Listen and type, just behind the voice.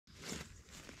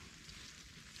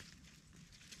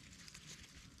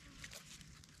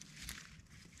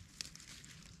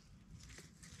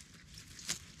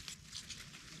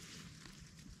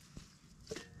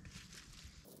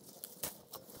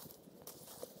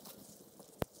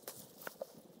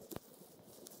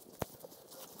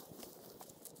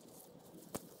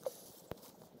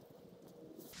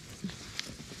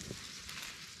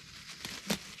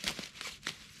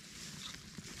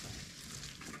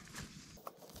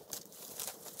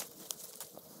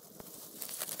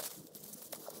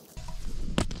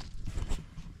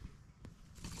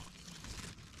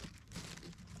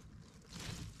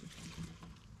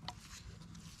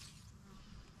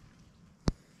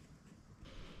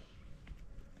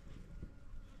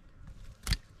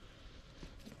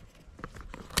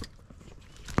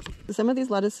Some of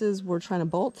these lettuces were trying to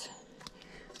bolt,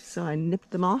 so I nipped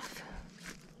them off.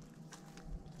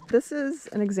 This is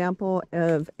an example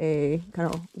of a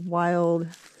kind of wild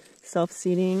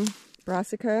self-seeding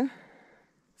brassica.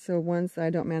 So ones that I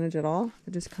don't manage at all,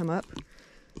 that just come up.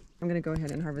 I'm gonna go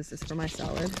ahead and harvest this for my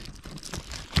salad.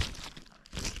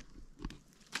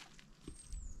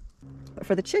 But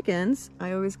for the chickens,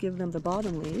 I always give them the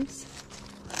bottom leaves.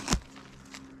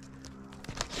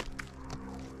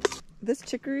 This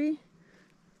chicory,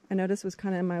 I noticed was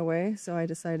kind of in my way, so I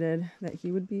decided that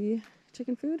he would be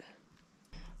chicken food.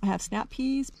 I have snap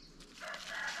peas.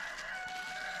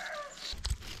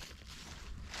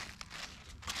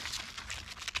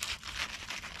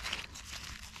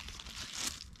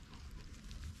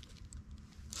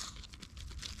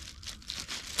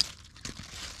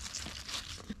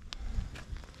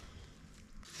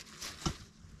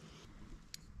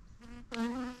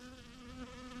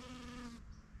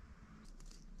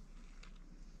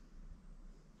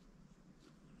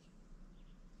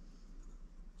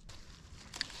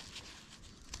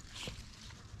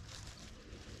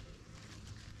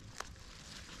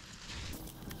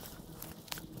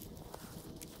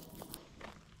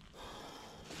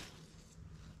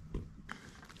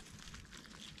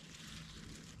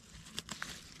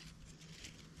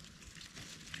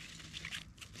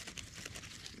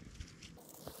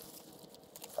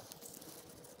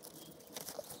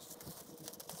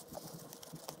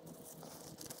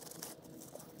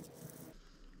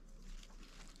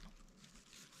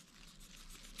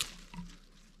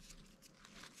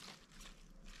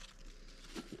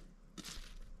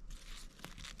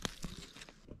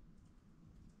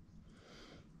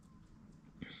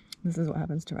 This is what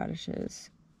happens to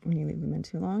radishes when you leave them in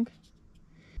too long.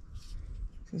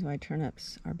 This is why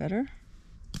turnips are better,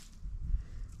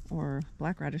 or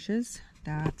black radishes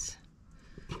that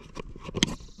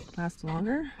last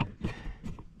longer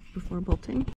before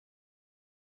bolting.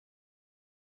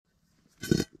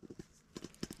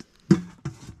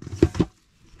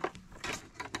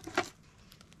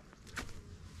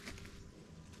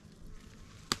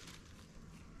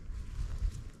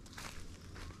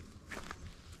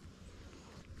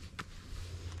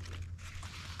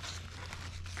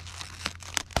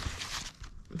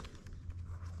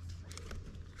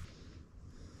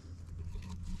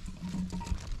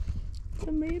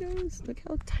 Tomatoes, look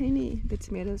how tiny the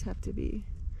tomatoes have to be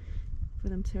for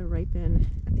them to ripen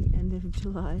at the end of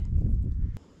July.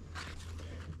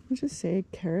 Let's just say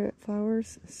carrot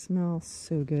flowers smell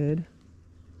so good.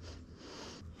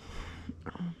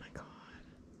 Oh my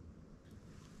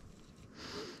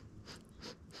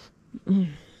god.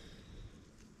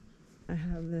 I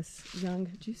have this young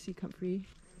juicy comfrey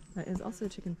that is also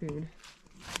chicken food.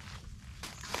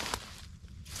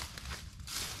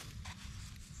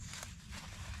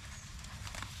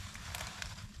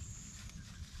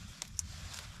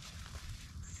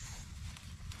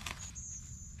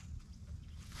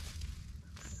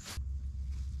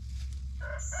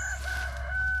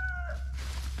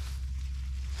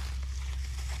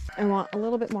 I want a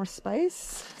little bit more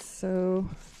spice, so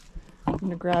I'm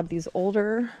going to grab these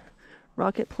older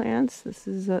rocket plants. This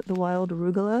is the wild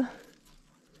arugula.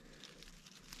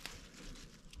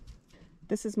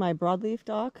 This is my broadleaf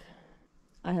dock.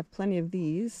 I have plenty of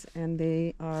these, and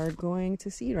they are going to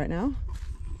seed right now.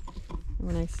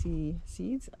 When I see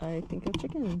seeds, I think of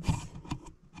chickens.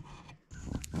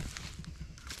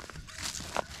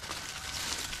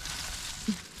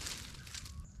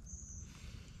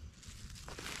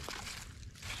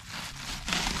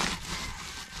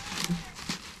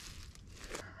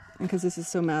 And because this is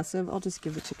so massive, I'll just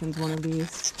give the chickens one of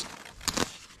these.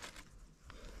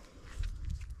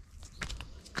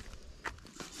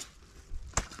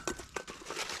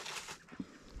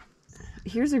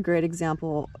 Here's a great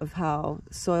example of how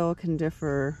soil can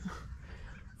differ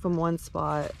from one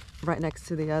spot right next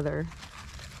to the other.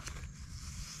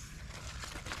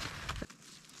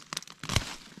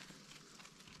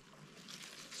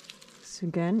 So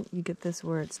again, you get this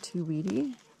where it's too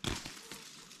weedy.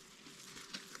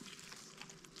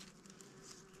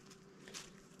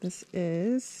 This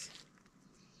is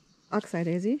oxeye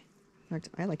daisy. In fact,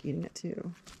 I like eating it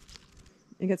too.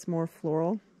 It gets more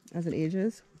floral as it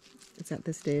ages. It's at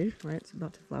this stage, right? It's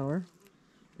about to flower.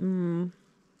 I'm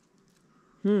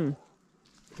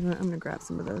gonna grab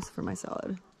some of those for my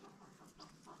salad.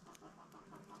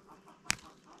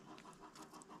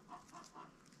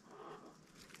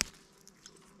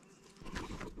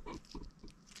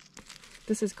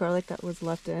 This is garlic that was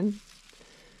left in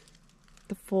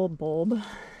the full bulb,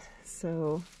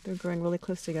 so they're growing really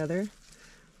close together,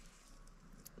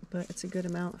 but it's a good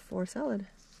amount for salad.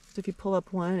 So if you pull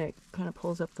up one, it kind of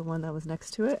pulls up the one that was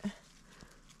next to it.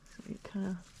 So you kind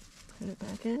of put it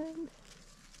back in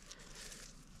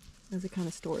as a kind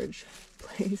of storage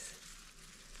place.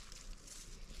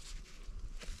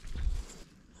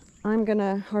 I'm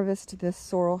gonna harvest this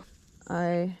sorrel.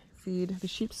 I feed the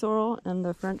sheep sorrel and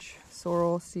the French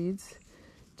sorrel seeds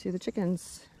to the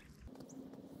chickens.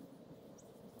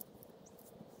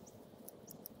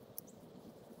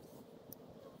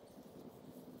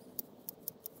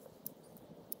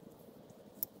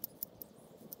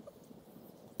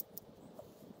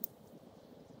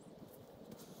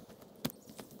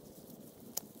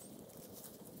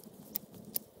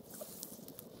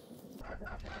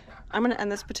 I'm gonna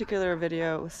end this particular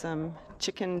video with some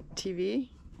chicken TV.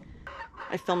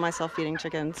 I film myself feeding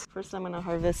chickens. First I'm gonna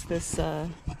harvest this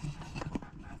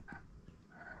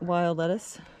wild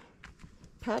lettuce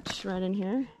patch right in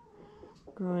here,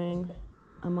 growing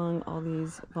among all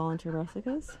these volunteer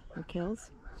brassicas or kales.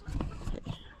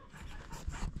 Okay.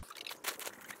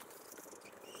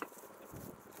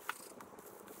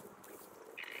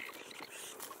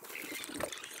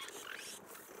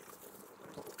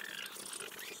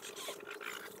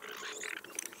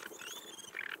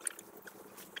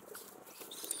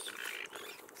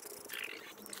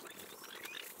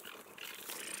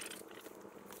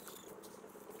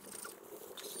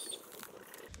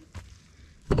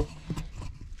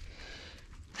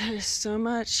 There's so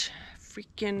much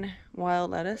freaking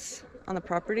wild lettuce on the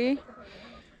property.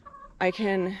 I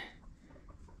can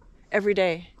every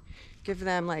day give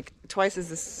them like twice as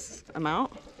this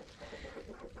amount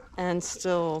and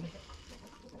still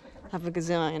have a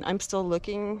gazillion. I'm still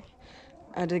looking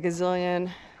at a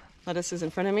gazillion lettuces in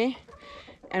front of me,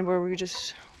 and where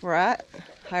we're at,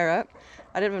 higher up,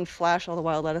 I didn't even flash all the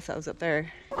wild lettuce that was up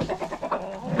there.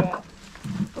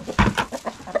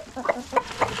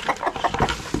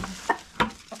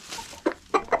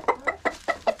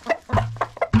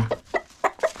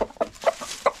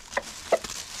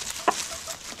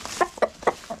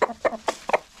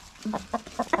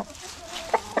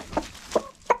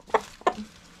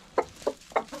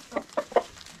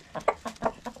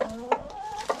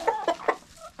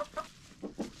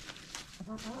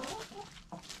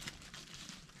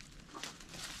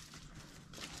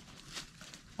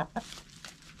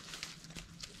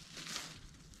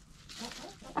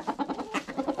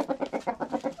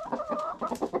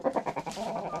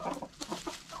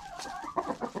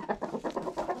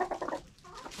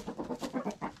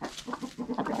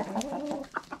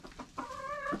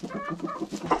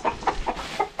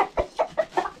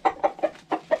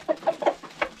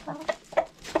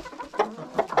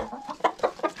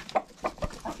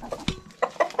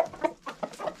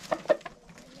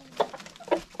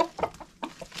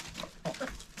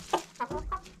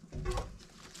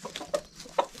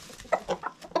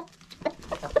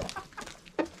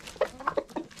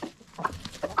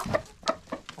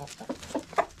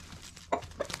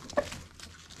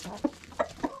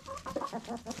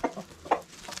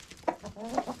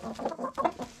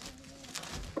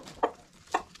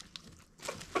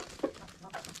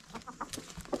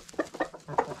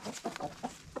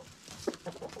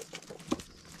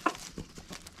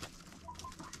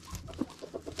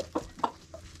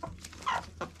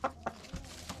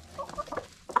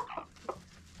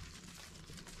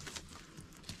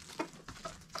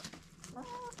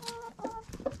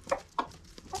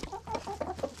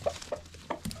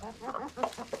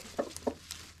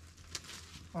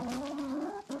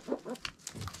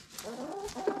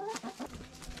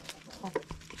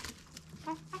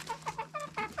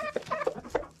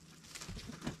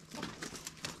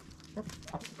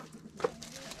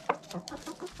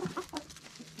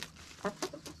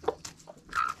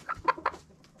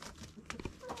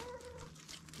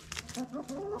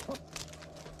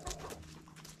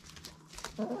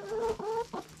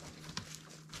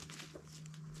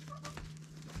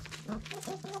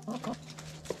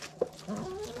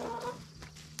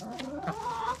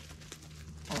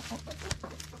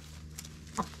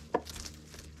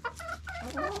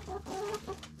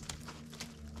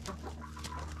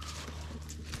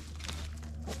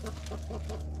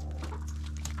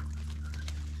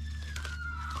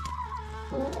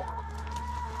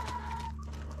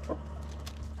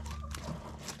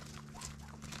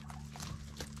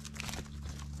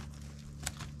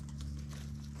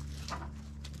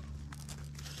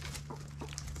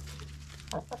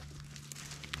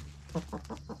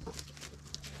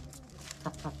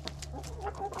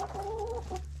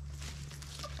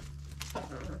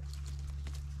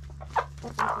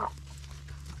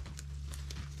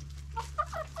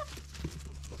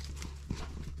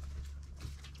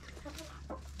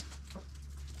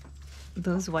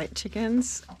 Those white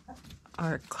chickens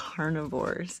are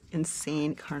carnivores,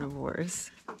 insane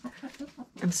carnivores.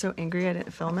 I'm so angry I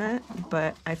didn't film it,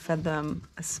 but I fed them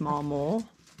a small mole.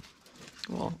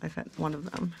 Well, I fed one of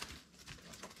them.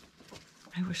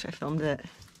 I wish I filmed it.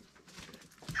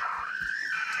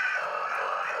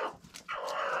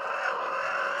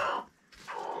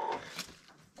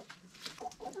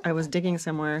 I was digging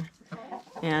somewhere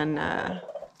and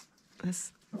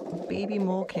this baby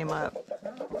mole came up.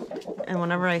 And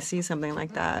whenever I see something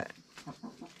like that,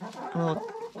 a little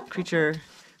creature,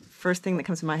 first thing that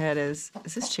comes to my head is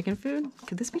this chicken food?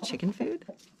 Could this be chicken food?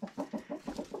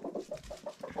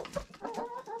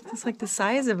 It's like the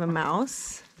size of a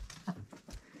mouse.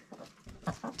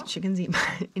 Chickens eat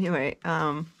anyway,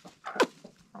 I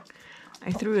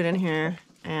threw it in here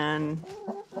and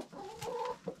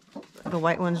the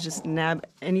white ones just nab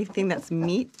anything that's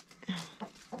meat.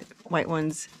 White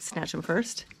ones snatch them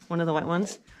first. One of the white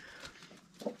ones.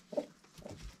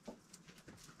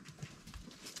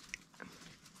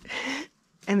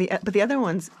 And but the other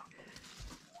ones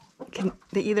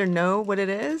they either know what it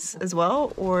is as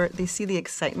well, or they see the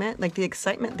excitement, like the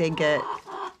excitement they get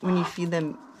when you feed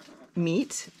them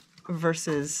meat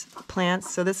versus plants.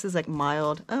 So this is like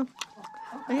mild. Oh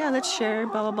yeah, let's share,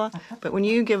 blah blah blah. But when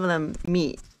you give them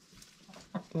meat,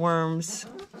 worms,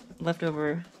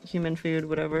 leftover human food,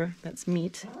 whatever that's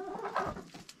meat,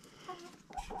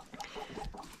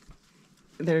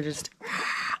 they're just,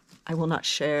 I will not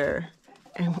share.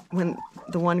 And when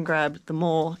the one grabbed the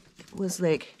mole, it was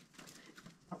like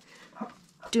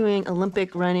doing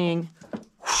Olympic running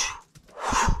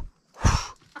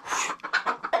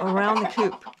around the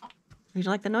coop. Did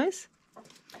you like the noise?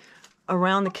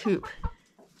 Around the coop,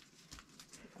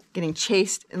 getting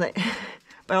chased like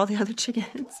by all the other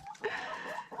chickens.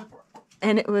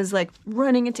 And it was like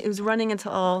running into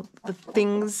all the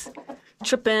things,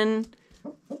 tripping,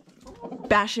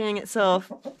 bashing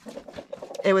itself.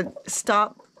 It would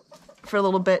stop for a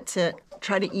little bit to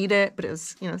try to eat it, but it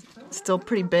was, still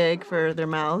pretty big for their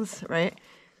mouths, right?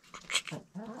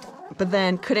 But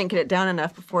then couldn't get it down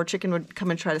enough before chicken would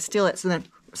come and try to steal it. So then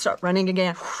start running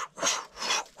again.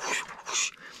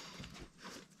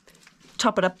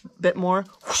 Chop it up a bit more.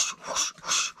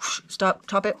 Stop,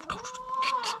 chop it.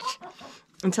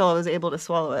 Until I was able to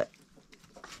swallow it.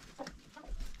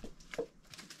 I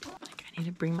need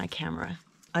to bring my camera.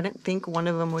 I didn't think one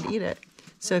of them would eat it.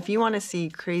 So if you want to see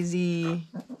crazy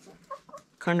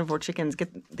carnivore chickens, get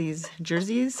these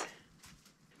jerseys.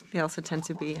 They also tend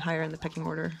to be higher in the pecking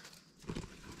order.